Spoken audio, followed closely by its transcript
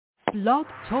Blog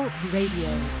Talk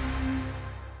Radio.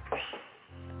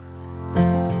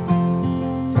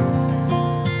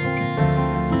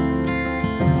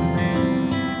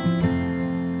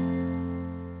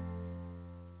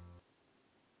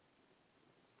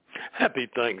 Happy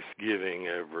Thanksgiving,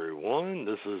 everyone.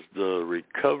 This is the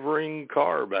Recovering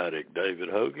Carb Addict, David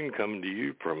Hogan, coming to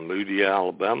you from Moody,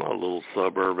 Alabama, a little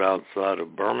suburb outside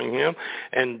of Birmingham.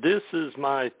 And this is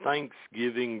my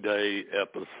Thanksgiving Day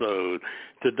episode.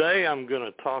 Today I'm going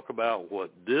to talk about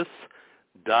what this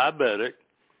diabetic,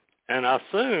 and I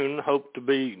soon hope to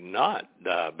be not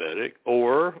diabetic,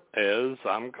 or as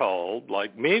I'm called,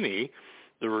 like many,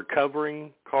 the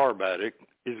Recovering Carb Addict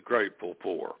is grateful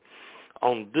for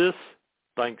on this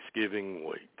Thanksgiving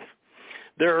week.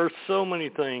 There are so many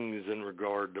things in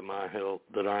regard to my health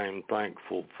that I am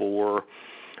thankful for.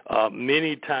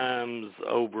 Many times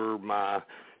over my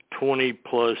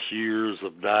 20-plus years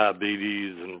of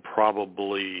diabetes and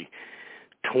probably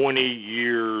 20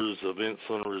 years of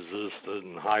insulin-resistant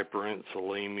and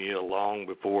hyperinsulinemia, long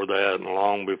before that and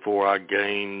long before I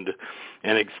gained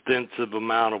an extensive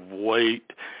amount of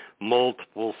weight,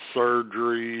 multiple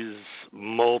surgeries,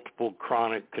 multiple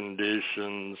chronic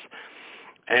conditions,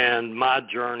 and my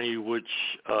journey, which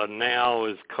now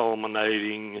is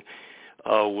culminating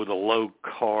with a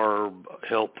low-carb,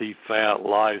 healthy fat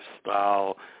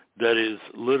lifestyle that is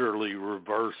literally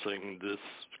reversing this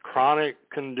chronic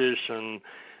condition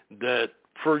that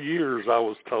for years I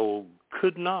was told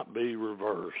could not be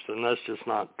reversed, and that's just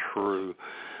not true.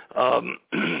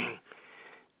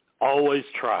 Always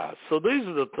try. So these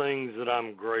are the things that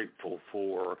I'm grateful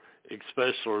for,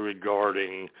 especially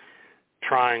regarding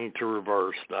trying to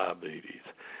reverse diabetes.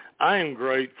 I am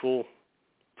grateful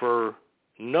for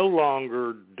no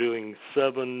longer doing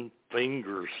 7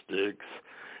 finger sticks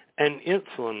and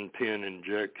insulin pen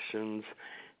injections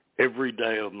every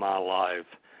day of my life.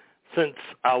 Since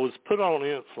I was put on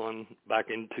insulin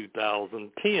back in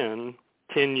 2010,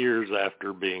 10 years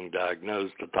after being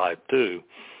diagnosed with type 2,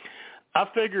 I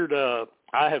figured I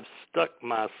have stuck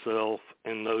myself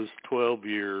in those 12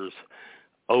 years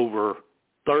over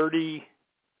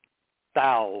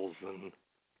 30,000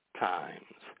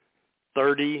 times.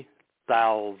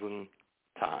 30,000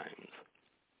 times.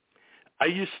 I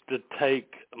used to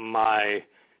take my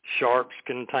sharps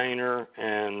container,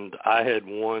 and I had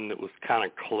one that was kind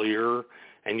of clear,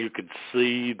 and you could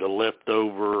see the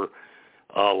leftover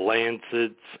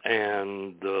lancets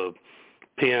and the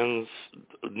pins,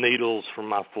 needles from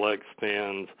my flex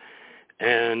pens,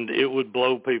 and it would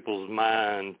blow people's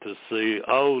mind to see,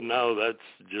 oh, no, that's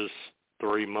just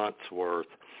 3 months worth.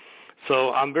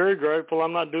 So I'm very grateful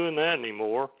I'm not doing that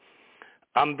anymore.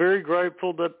 I'm very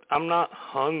grateful that I'm not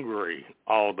hungry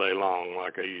all day long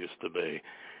like I used to be,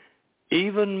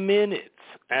 even minutes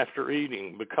after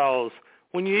eating, because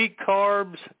when you eat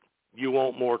carbs, you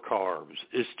want more carbs.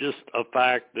 It's just a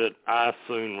fact that I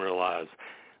soon realized.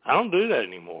 I don't do that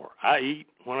anymore. I eat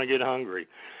when I get hungry.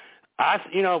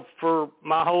 For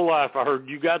my whole life, I heard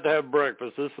you got to have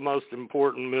breakfast. This is the most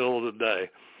important meal of the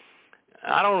day.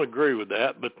 I don't agree with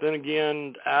that, but then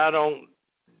again, I don't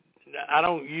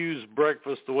use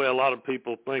breakfast the way a lot of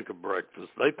people think of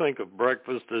breakfast. They think of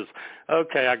breakfast as,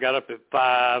 okay, I got up at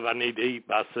 5, I need to eat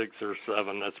by 6 or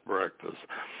 7, that's breakfast.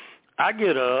 I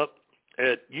get up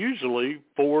at usually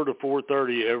 4 to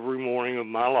 4:30 every morning of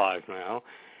my life now,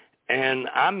 and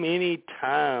I many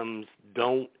times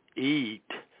don't eat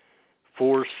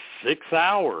for 6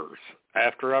 hours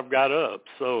after I've got up.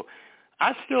 So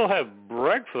I still have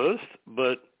breakfast,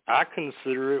 but I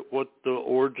consider it what the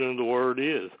origin of the word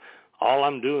is. All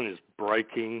I'm doing is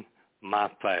breaking my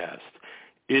fast.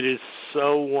 It is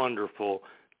so wonderful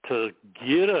to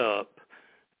get up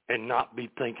and not be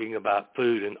thinking about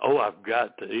food and, oh, I've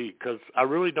got to eat, because I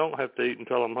really don't have to eat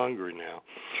until I'm hungry now.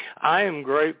 I am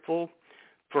grateful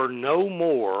for no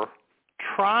more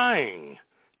trying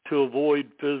to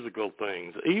avoid physical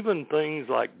things, even things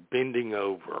like bending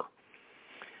over.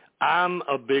 I'm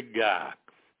a big guy.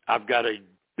 I've got a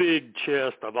big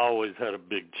chest. I've always had a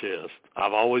big chest.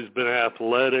 I've always been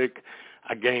athletic.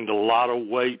 I gained a lot of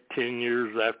weight 10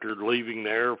 years after leaving the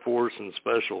Air Force and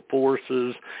Special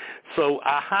Forces. So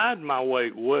I hide my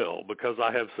weight well because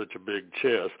I have such a big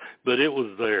chest, but it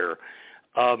was there.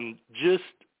 Just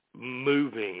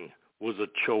moving was a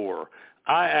chore.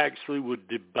 I actually would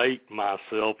debate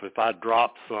myself if I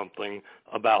dropped something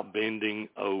about bending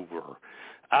over.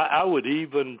 I would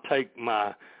even take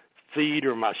my feet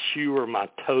or my shoe or my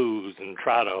toes and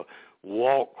try to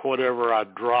walk whatever I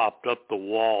dropped up the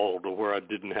wall to where I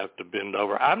didn't have to bend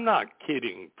over. I'm not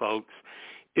kidding, folks.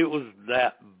 It was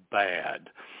that bad.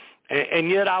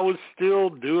 And yet I was still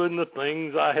doing the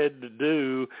things I had to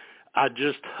do. I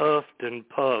just huffed and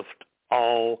puffed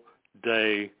all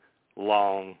day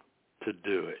long to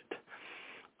do it.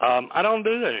 I don't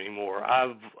do that anymore.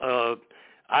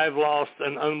 I've lost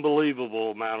an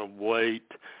unbelievable amount of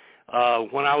weight.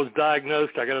 When I was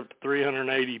diagnosed, I got up to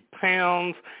 380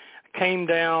 pounds. Came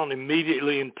down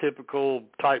immediately in typical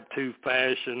type 2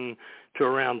 fashion to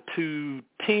around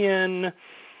 210.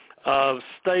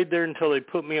 Stayed there until they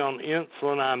put me on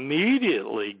insulin. I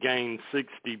immediately gained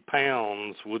 60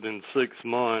 pounds within 6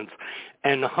 months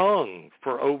and hung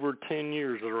for over 10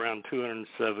 years at around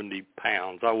 270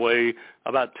 pounds. I weigh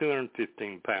about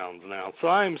 215 pounds now. So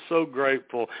I am so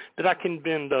grateful that I can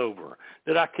bend over,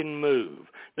 that I can move,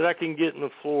 that I can get in the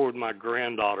floor with my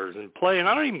granddaughters and play. And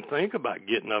I don't even think about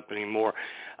getting up anymore.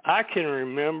 I can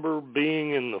remember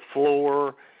being in the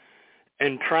floor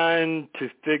and trying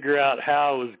to figure out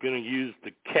how I was going to use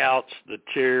the couch, the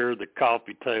chair, the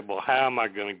coffee table. How am I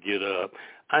going to get up?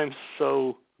 I'm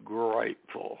so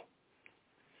grateful.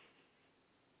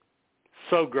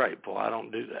 So grateful I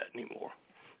don't do that anymore.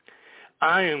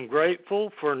 I am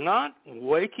grateful for not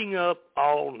waking up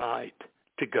all night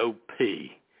to go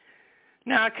pee.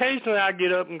 Now, occasionally I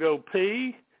get up and go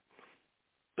pee,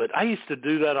 but I used to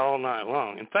do that all night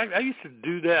long. In fact, I used to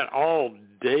do that all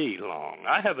day long.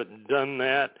 I haven't done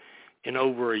that in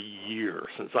over a year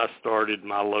since I started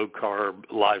my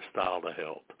low-carb lifestyle to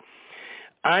health.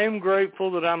 I am grateful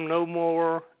that I'm no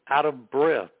more out of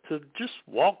breath to just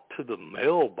walk to the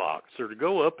mailbox or to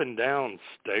go up and down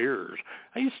stairs.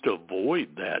 I used to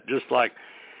avoid that, just like,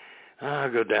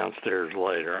 I'll go downstairs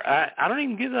later. I don't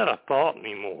even give that a thought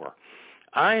anymore.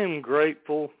 I am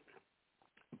grateful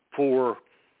for,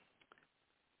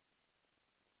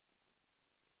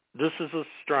 this is a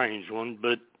strange one,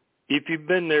 but if you've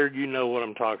been there, you know what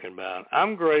I'm talking about.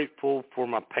 I'm grateful for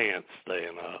my pants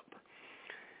staying up.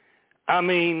 I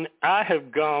mean, I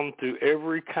have gone through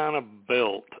every kind of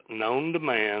belt known to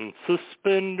man,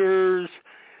 suspenders,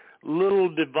 little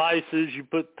devices you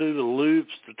put through the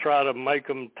loops to try to make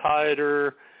them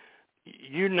tighter.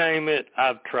 You name it,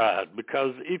 I've tried.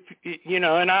 Because if you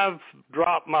know, and I've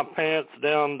dropped my pants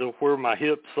down to where my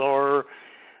hips are,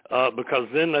 because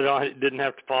then they didn't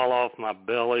have to fall off my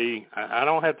belly. I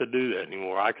don't have to do that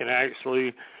anymore. I can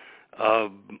actually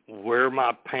wear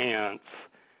my pants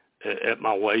at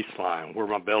my waistline, where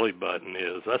my belly button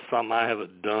is. That's something I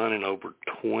haven't done in over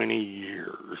 20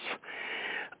 years.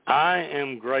 I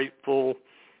am grateful,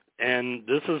 and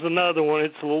this is another one.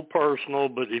 It's a little personal,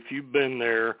 but if you've been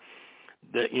there,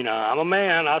 that, you know, I'm a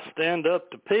man. I stand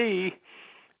up to pee,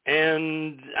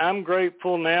 and I'm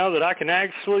grateful now that I can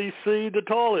actually see the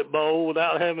toilet bowl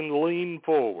without having to lean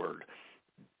forward.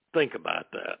 Think about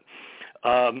that.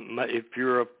 If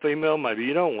you're a female, maybe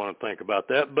you don't want to think about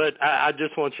that, but I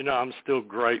just want you to know I'm still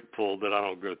grateful that I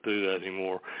don't go through that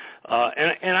anymore.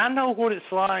 And I know what it's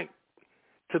like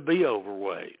to be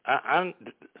overweight. I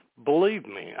believe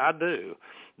me, I do.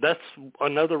 That's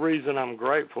another reason I'm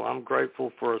grateful. I'm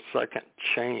grateful for a second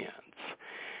chance.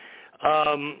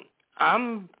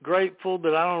 I'm grateful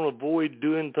that I don't avoid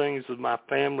doing things with my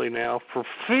family now for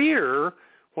fear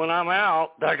when I'm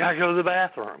out that I got to go to the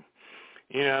bathroom.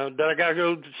 You know, that I got to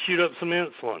go shoot up some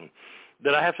insulin,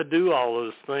 that I have to do all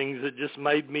those things that just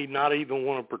made me not even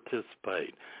want to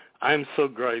participate. I'm so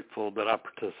grateful that I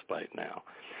participate now.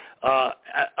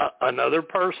 Another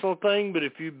personal thing, but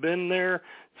if you've been there,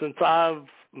 since I've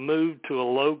moved to a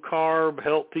low-carb,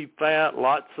 healthy fat,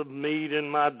 lots of meat in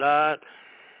my diet,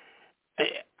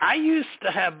 I used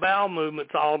to have bowel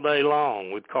movements all day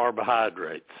long with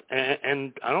carbohydrates,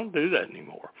 and I don't do that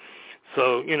anymore.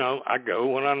 So, you know, I go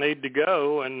when I need to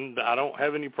go, and I don't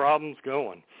have any problems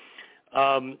going.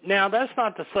 Now, that's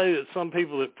not to say that some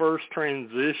people that first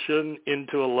transition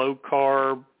into a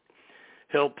low-carb,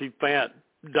 healthy fat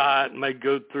diet may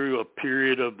go through a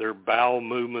period of their bowel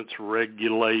movements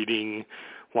regulating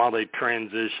while they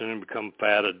transition and become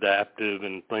fat adaptive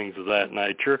and things of that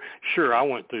nature. Sure, I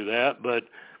went through that, but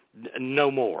no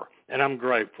more, and I'm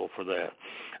grateful for that.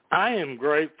 I am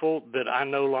grateful that I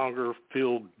no longer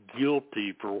feel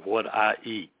guilty for what I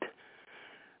eat.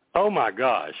 Oh, my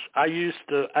gosh. I used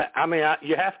to,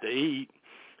 you have to eat.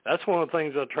 That's one of the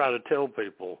things I try to tell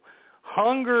people.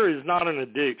 Hunger is not an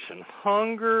addiction.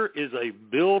 Hunger is a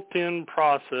built-in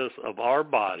process of our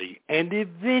body, and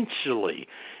eventually,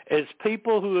 as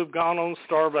people who have gone on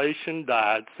starvation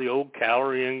diets, the old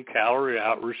calorie in, calorie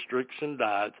out restriction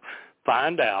diets,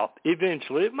 find out,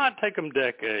 eventually, it might take them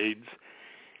decades,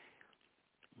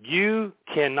 you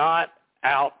cannot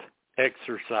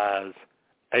out-exercise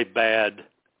a bad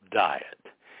diet.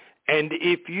 And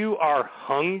if you are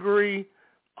hungry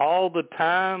all the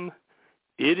time,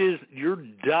 it is your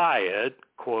diet,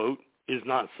 quote, is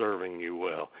not serving you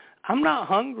well. I'm not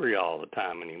hungry all the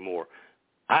time anymore.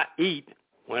 I eat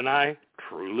when I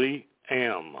truly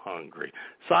am hungry.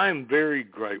 So I am very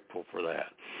grateful for that.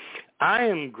 I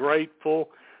am grateful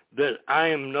that I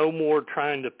am no more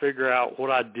trying to figure out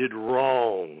what I did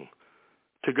wrong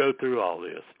to go through all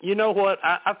this. You know what?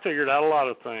 I figured out a lot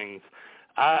of things.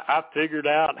 I figured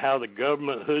out how the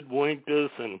government hoodwinked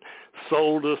us and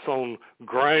sold us on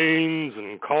grains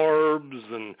and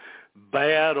carbs and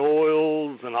bad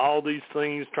oils and all these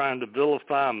things, trying to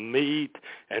vilify meat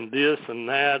and this and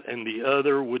that and the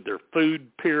other with their food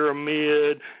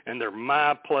pyramid and their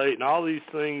My Plate and all these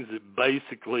things that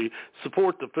basically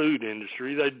support the food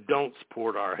industry. They don't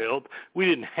support our health. We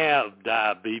didn't have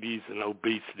diabetes and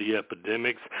obesity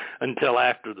epidemics until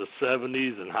after the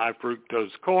 70s, and high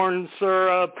fructose corn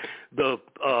syrup, the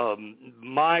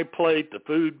My Plate, the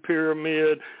food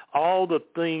pyramid, all the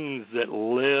things that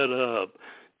led up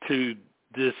to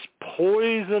this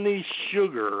poisonous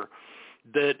sugar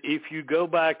that, if you go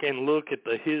back and look at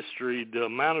the history, the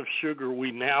amount of sugar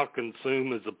we now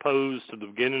consume as opposed to the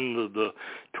beginning of the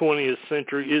 20th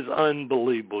century is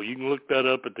unbelievable. You can look that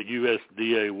up at the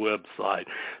USDA website.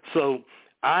 So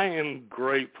I am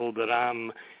grateful that I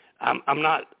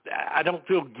don't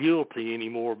feel guilty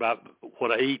anymore about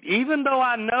what I eat, even though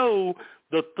I know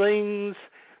the things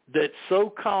that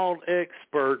so-called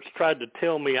experts tried to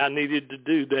tell me I needed to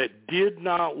do that did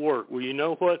not work. Well, you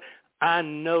know what? I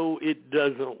know it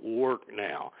doesn't work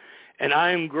now. And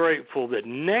I am grateful that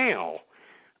now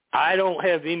I don't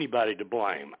have anybody to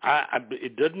blame.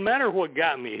 It doesn't matter what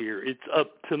got me here. It's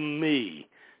up to me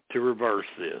to reverse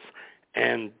this.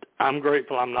 And I'm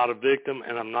grateful I'm not a victim,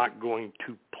 and I'm not going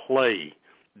to play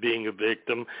being a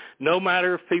victim, no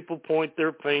matter if people point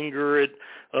their finger at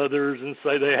others and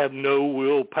say they have no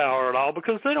willpower at all,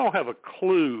 because they don't have a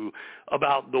clue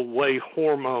about the way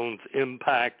hormones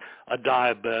impact a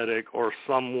diabetic or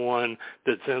someone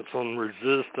that's insulin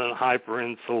resistant,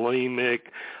 hyperinsulinic.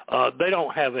 They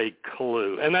don't have a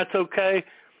clue, and that's okay.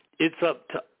 It's up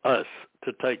to us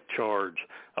to take charge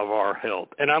of our health.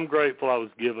 And I'm grateful I was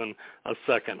given a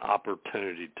second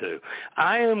opportunity to.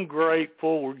 I am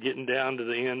grateful, we're getting down to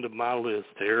the end of my list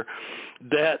here,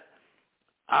 that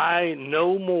I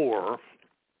no more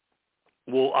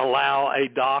will allow a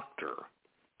doctor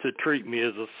to treat me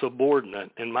as a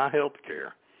subordinate in my health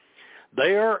care.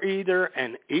 They are either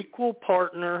an equal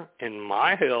partner in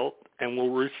my health and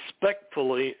will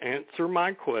respectfully answer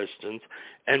my questions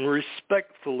and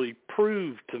respectfully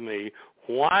prove to me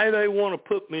why they want to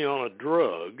put me on a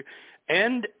drug,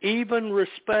 and even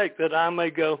respect that I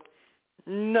may go,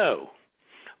 no,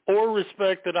 or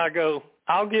respect that I go,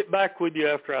 I'll get back with you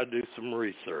after I do some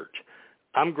research.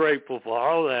 I'm grateful for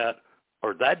all that,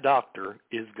 or that doctor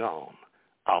is gone.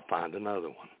 I'll find another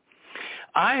one.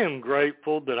 I am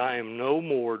grateful that I am no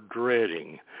more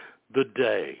dreading the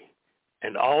day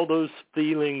and all those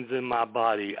feelings in my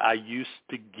body I used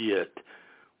to get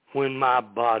when my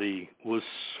body was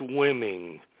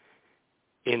swimming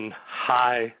in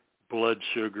high blood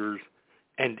sugars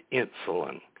and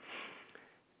insulin.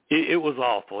 It was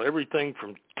awful. Everything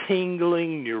from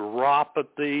tingling,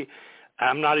 neuropathy.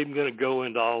 I'm not even going to go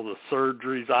into all the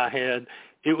surgeries I had.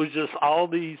 It was just all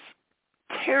these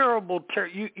terrible,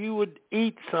 you would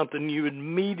eat something, you would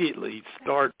immediately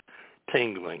start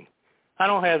tingling. I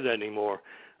don't have that anymore.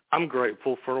 I'm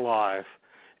grateful for life.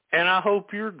 And I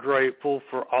hope you're grateful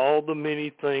for all the many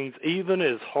things, even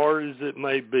as hard as it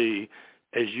may be,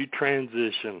 as you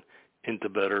transition into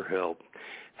better health.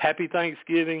 Happy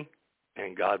Thanksgiving,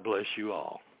 and God bless you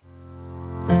all.